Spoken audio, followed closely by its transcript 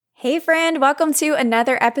Hey friend, welcome to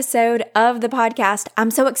another episode of the podcast.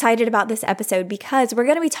 I'm so excited about this episode because we're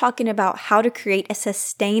going to be talking about how to create a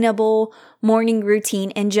sustainable morning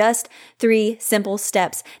routine in just 3 simple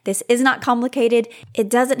steps. This is not complicated. It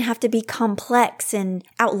doesn't have to be complex and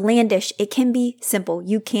outlandish. It can be simple.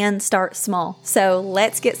 You can start small. So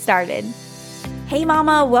let's get started. Hey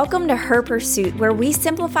mama, welcome to Her Pursuit, where we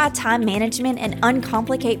simplify time management and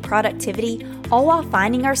uncomplicate productivity, all while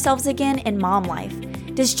finding ourselves again in mom life.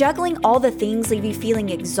 Does juggling all the things leave you feeling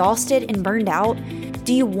exhausted and burned out?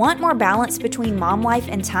 Do you want more balance between mom life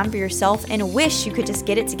and time for yourself and wish you could just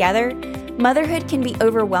get it together? Motherhood can be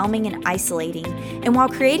overwhelming and isolating, and while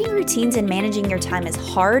creating routines and managing your time is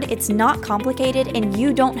hard, it's not complicated and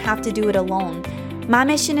you don't have to do it alone. My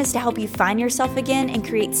mission is to help you find yourself again and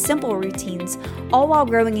create simple routines, all while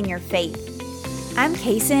growing in your faith. I'm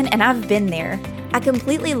Kaysen, and I've been there. I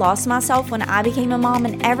completely lost myself when I became a mom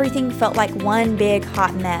and everything felt like one big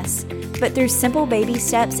hot mess. But through simple baby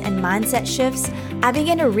steps and mindset shifts, I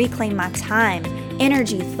began to reclaim my time,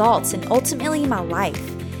 energy, thoughts, and ultimately my life.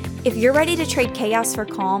 If you're ready to trade chaos for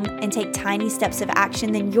calm and take tiny steps of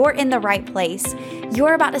action, then you're in the right place.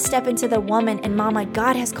 You're about to step into the woman and mama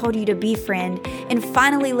God has called you to be, friend, and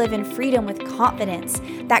finally live in freedom with confidence.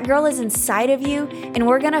 That girl is inside of you, and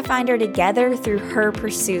we're going to find her together through Her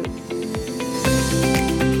Pursuit.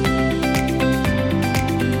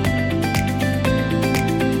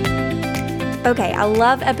 Okay, I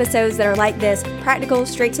love episodes that are like this, practical,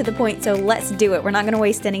 straight to the point, so let's do it. We're not going to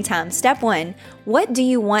waste any time. Step 1, what do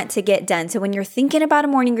you want to get done? So when you're thinking about a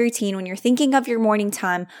morning routine, when you're thinking of your morning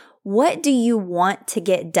time, what do you want to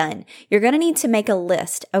get done? You're going to need to make a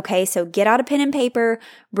list, okay? So get out a pen and paper,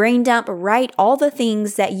 brain dump, write all the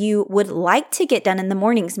things that you would like to get done in the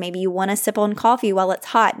mornings. Maybe you want to sip on coffee while it's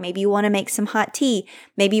hot. Maybe you want to make some hot tea.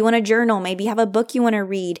 Maybe you want to journal. Maybe you have a book you want to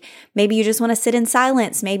read. Maybe you just want to sit in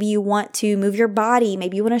silence. Maybe you want to move your body.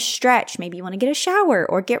 Maybe you want to stretch. Maybe you want to get a shower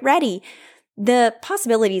or get ready. The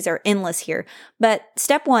possibilities are endless here, but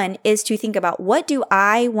step 1 is to think about, what do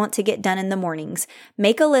I want to get done in the mornings?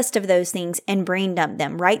 Make a list of those things and brain dump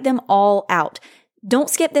them. Write them all out. Don't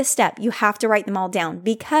skip this step. You have to write them all down,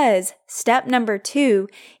 because step number 2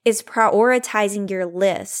 is prioritizing your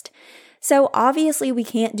list. So obviously we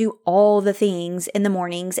can't do all the things in the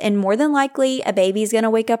mornings, and more than likely a baby's going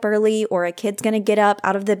to wake up early or a kid's going to get up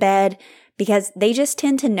out of the bed, because they just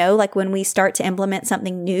tend to know, like when we start to implement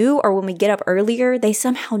something new or when we get up earlier, they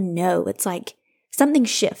somehow know. It's like something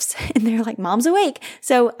shifts and they're like, mom's awake,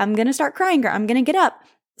 so I'm going to start crying or I'm going to get up.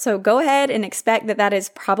 So go ahead and expect that that is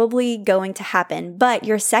probably going to happen. But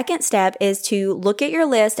your second step is to look at your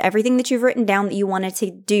list, everything that you've written down that you wanted to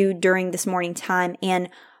do during this morning time, and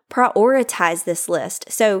prioritize this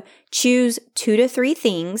list. So choose 2 to 3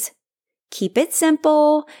 things. Keep it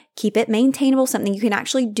simple, keep it maintainable, something you can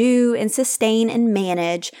actually do and sustain and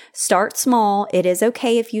manage. Start small. It is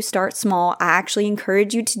okay if you start small. I actually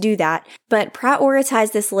encourage you to do that. But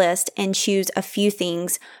prioritize this list and choose a few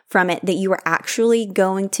things from it that you are actually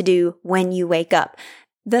going to do when you wake up.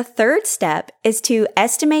 The third step is to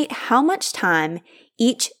estimate how much time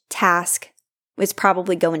each task is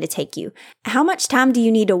probably going to take you. How much time do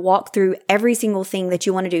you need to walk through every single thing that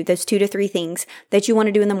you want to do, those 2 to 3 things that you want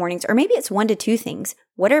to do in the mornings, or maybe it's 1 to 2 things,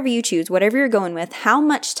 whatever you choose, whatever you're going with, how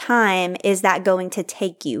much time is that going to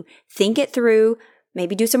take you? Think it through,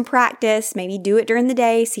 maybe do some practice, maybe do it during the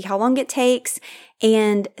day, see how long it takes,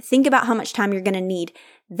 and think about how much time you're going to need.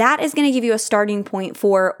 That is going to give you a starting point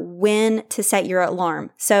for when to set your alarm.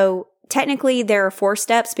 So technically, there are 4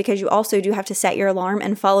 steps because you also do have to set your alarm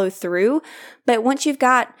and follow through. But once you've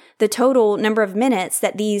got the total number of minutes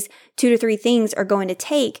that these 2 to 3 things are going to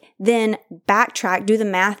take, then backtrack, do the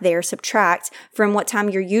math there, subtract from what time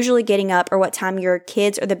you're usually getting up or what time your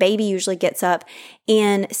kids or the baby usually gets up,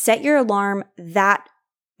 and set your alarm that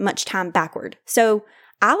much time backward. So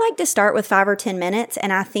I like to start with 5 or 10 minutes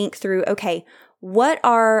and I think through, okay, what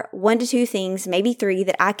are 1 to 2 things, maybe 3,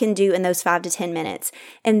 that I can do in those 5 to 10 minutes?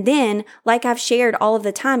 And then, like I've shared all of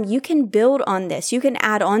the time, you can build on this. You can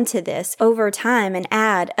add on to this over time and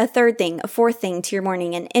add a 3rd thing, a 4th thing to your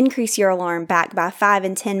morning and increase your alarm back by 5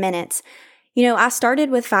 and 10 minutes. You know, I started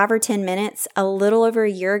with 5 or 10 minutes a little over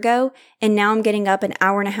a year ago, and now I'm getting up an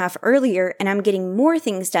hour and a half earlier and I'm getting more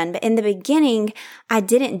things done. But in the beginning, I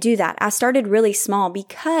didn't do that. I started really small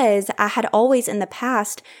because I had always in the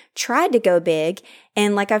past tried to go big.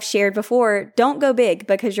 And like I've shared before, don't go big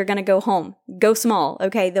because you're going to go home. Go small.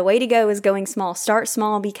 Okay. The way to go is going small. Start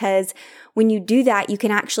small, because when you do that, you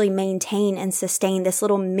can actually maintain and sustain this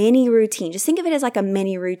little mini routine. Just think of it as like a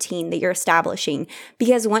mini routine that you're establishing,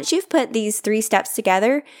 because once you've put these 3 steps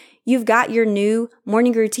together, you've got your new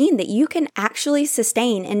morning routine that you can actually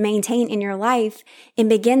sustain and maintain in your life and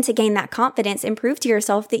begin to gain that confidence and prove to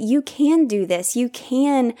yourself that you can do this. You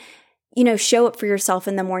can, show up for yourself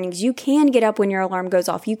in the mornings. You can get up when your alarm goes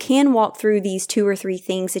off. You can walk through these 2 or 3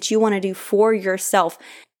 things that you want to do for yourself.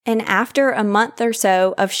 And after a month or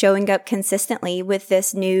so of showing up consistently with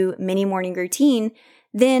this new mini morning routine,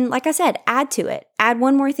 then, like I said, add to it. Add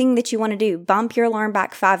one more thing that you want to do. Bump your alarm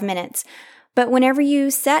back 5 minutes. But whenever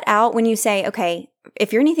you set out, when you say, okay,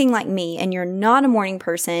 if you're anything like me and you're not a morning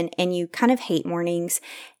person and you kind of hate mornings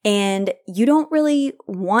and you don't really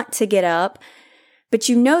want to get up, but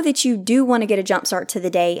you know that you do want to get a jump start to the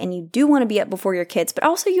day and you do want to be up before your kids, but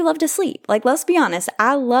also you love to sleep. Like, let's be honest,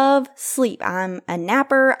 I love sleep. I'm a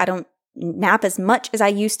napper. I don't nap as much as I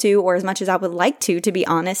used to or as much as I would like to be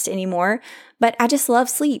honest, anymore, but I just love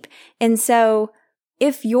sleep. And so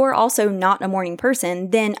if you're also not a morning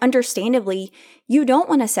person, then understandably, you don't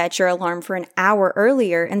want to set your alarm for an hour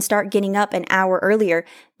earlier and start getting up an hour earlier.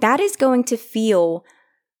 That is going to feel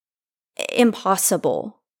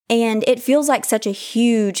impossible. And it feels like such a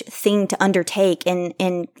huge thing to undertake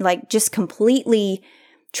and like just completely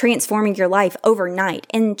transforming your life overnight.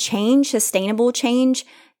 And sustainable change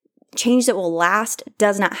that will last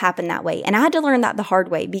does not happen that way. And I had to learn that the hard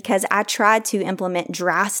way because I tried to implement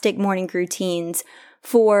drastic morning routines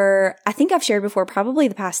for, I think I've shared before, probably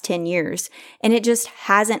the past 10 years. And it just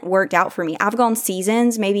hasn't worked out for me. I've gone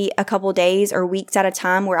seasons, maybe a couple days or weeks at a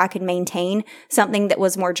time where I could maintain something that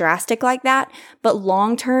was more drastic like that. But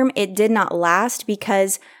long term, it did not last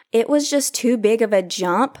because it was just too big of a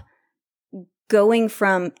jump going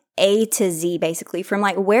from A to Z, basically, from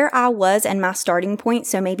like where I was and my starting point.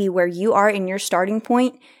 So maybe where you are in your starting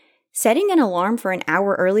point, setting an alarm for an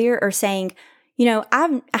hour earlier or saying,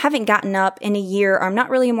 I haven't gotten up in a year, or I'm not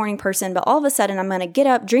really a morning person, but all of a sudden I'm going to get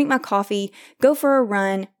up, drink my coffee, go for a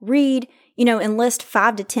run, read, and list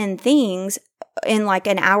 5 to 10 things in like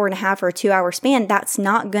an hour and a half or a 2-hour span. That's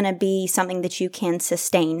not going to be something that you can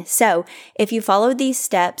sustain. So if you follow these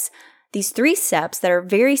steps, these 3 steps that are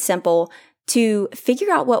very simple, to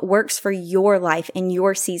figure out what works for your life in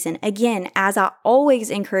your season. Again, as I always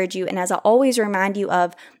encourage you and as I always remind you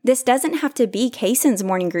of, this doesn't have to be Kaysen's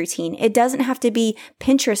morning routine. It doesn't have to be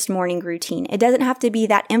Pinterest morning routine. It doesn't have to be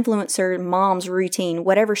that influencer mom's routine,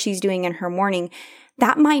 whatever she's doing in her morning.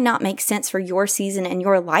 That might not make sense for your season and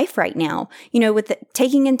your life right now. With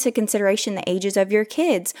taking into consideration the ages of your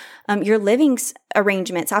kids, your living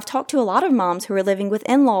arrangements. I've talked to a lot of moms who are living with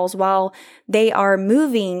in-laws while they are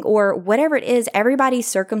moving or whatever it is. Everybody's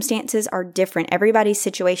circumstances are different. Everybody's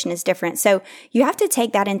situation is different. So you have to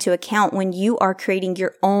take that into account when you are creating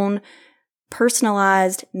your own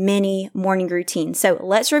personalized mini morning routine. So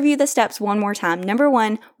let's review the steps one more time. Number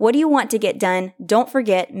 1, what do you want to get done? Don't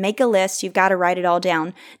forget, make a list. You've got to write it all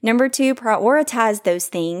down. Number 2, prioritize those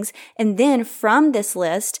things. And then from this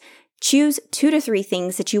list, choose 2 to 3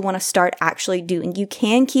 things that you want to start actually doing. You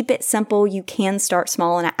can keep it simple. You can start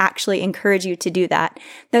small. And I actually encourage you to do that.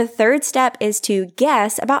 The 3rd step is to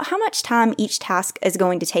guess about how much time each task is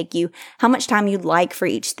going to take you, how much time you'd like for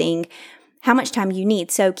each thing, how much time you need.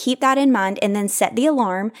 So keep that in mind and then set the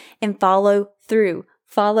alarm and follow through.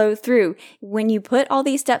 Follow through. When you put all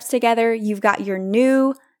these steps together, you've got your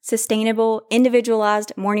new, sustainable,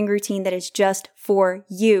 individualized morning routine that is just for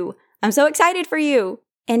you. I'm so excited for you.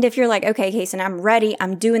 And if you're like, okay, Kaysen, I'm ready.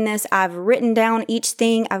 I'm doing this. I've written down each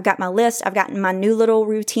thing. I've got my list. I've got my new little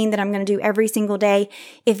routine that I'm going to do every single day.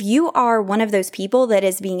 If you are one of those people that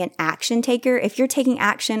is being an action taker, if you're taking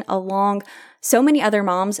action along so many other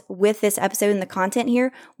moms with this episode and the content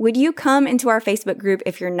here, would you come into our Facebook group?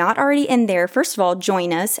 If you're not already in there, first of all,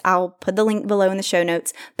 join us. I'll put the link below in the show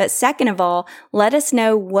notes. But second of all, let us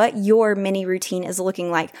know what your mini routine is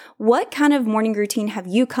looking like. What kind of morning routine have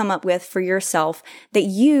you come up with for yourself that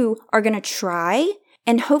you are going to try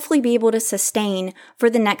and hopefully be able to sustain for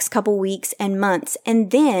the next couple weeks and months?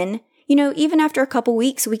 And then, even after a couple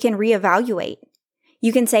weeks, we can reevaluate.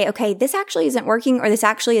 You can say, okay, this actually isn't working, or this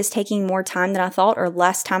actually is taking more time than I thought or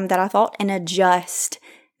less time than I thought, and adjust.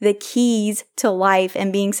 The keys to life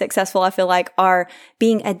and being successful, I feel like, are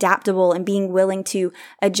being adaptable and being willing to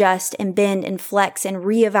adjust and bend and flex and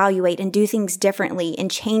reevaluate and do things differently and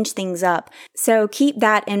change things up. So keep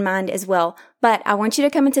that in mind as well. But I want you to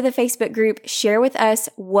come into the Facebook group, share with us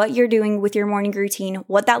what you're doing with your morning routine,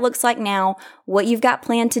 what that looks like now, what you've got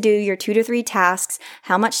planned to do, your 2 to 3 tasks,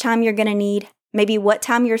 how much time you're going to need, maybe what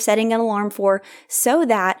time you're setting an alarm for, so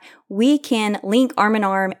that we can link arm in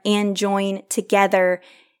arm and join together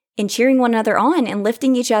in cheering one another on and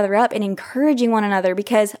lifting each other up and encouraging one another.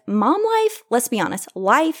 Because mom life, let's be honest,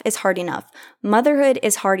 life is hard enough. Motherhood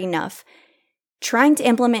is hard enough. Trying to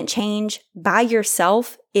implement change by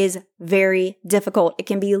yourself is very difficult. It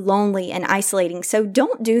can be lonely and isolating. So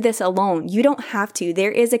don't do this alone. You don't have to.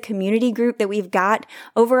 There is a community group that we've got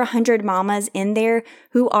over 100 mamas in there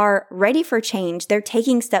who are ready for change. They're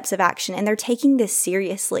taking steps of action and they're taking this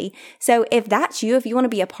seriously. So if that's you, if you want to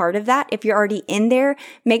be a part of that, if you're already in there,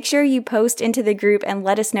 make sure you post into the group and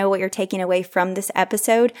let us know what you're taking away from this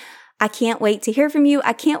episode. I can't wait to hear from you.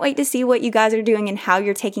 I can't wait to see what you guys are doing and how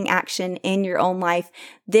you're taking action in your own life.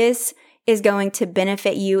 This is going to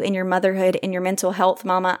benefit you in your motherhood and your mental health,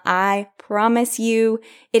 mama. I promise you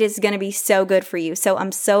it is going to be so good for you. So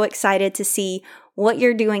I'm so excited to see what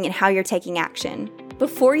you're doing and how you're taking action.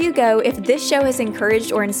 Before you go, if this show has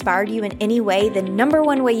encouraged or inspired you in any way, the number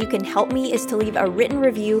one way you can help me is to leave a written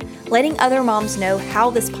review letting other moms know how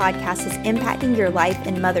this podcast is impacting your life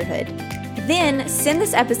and motherhood. Then send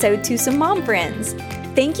this episode to some mom friends.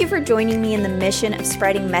 Thank you for joining me in the mission of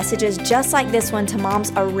spreading messages just like this one to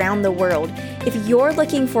moms around the world. If you're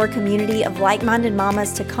looking for a community of like-minded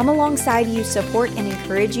mamas to come alongside you, support, and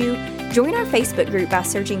encourage you, join our Facebook group by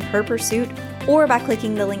searching Her Pursuit or by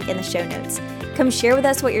clicking the link in the show notes. Come share with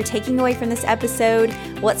us what you're taking away from this episode,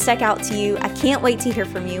 what stuck out to you. I can't wait to hear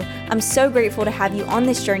from you. I'm so grateful to have you on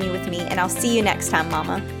this journey with me, and I'll see you next time,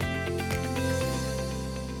 mama.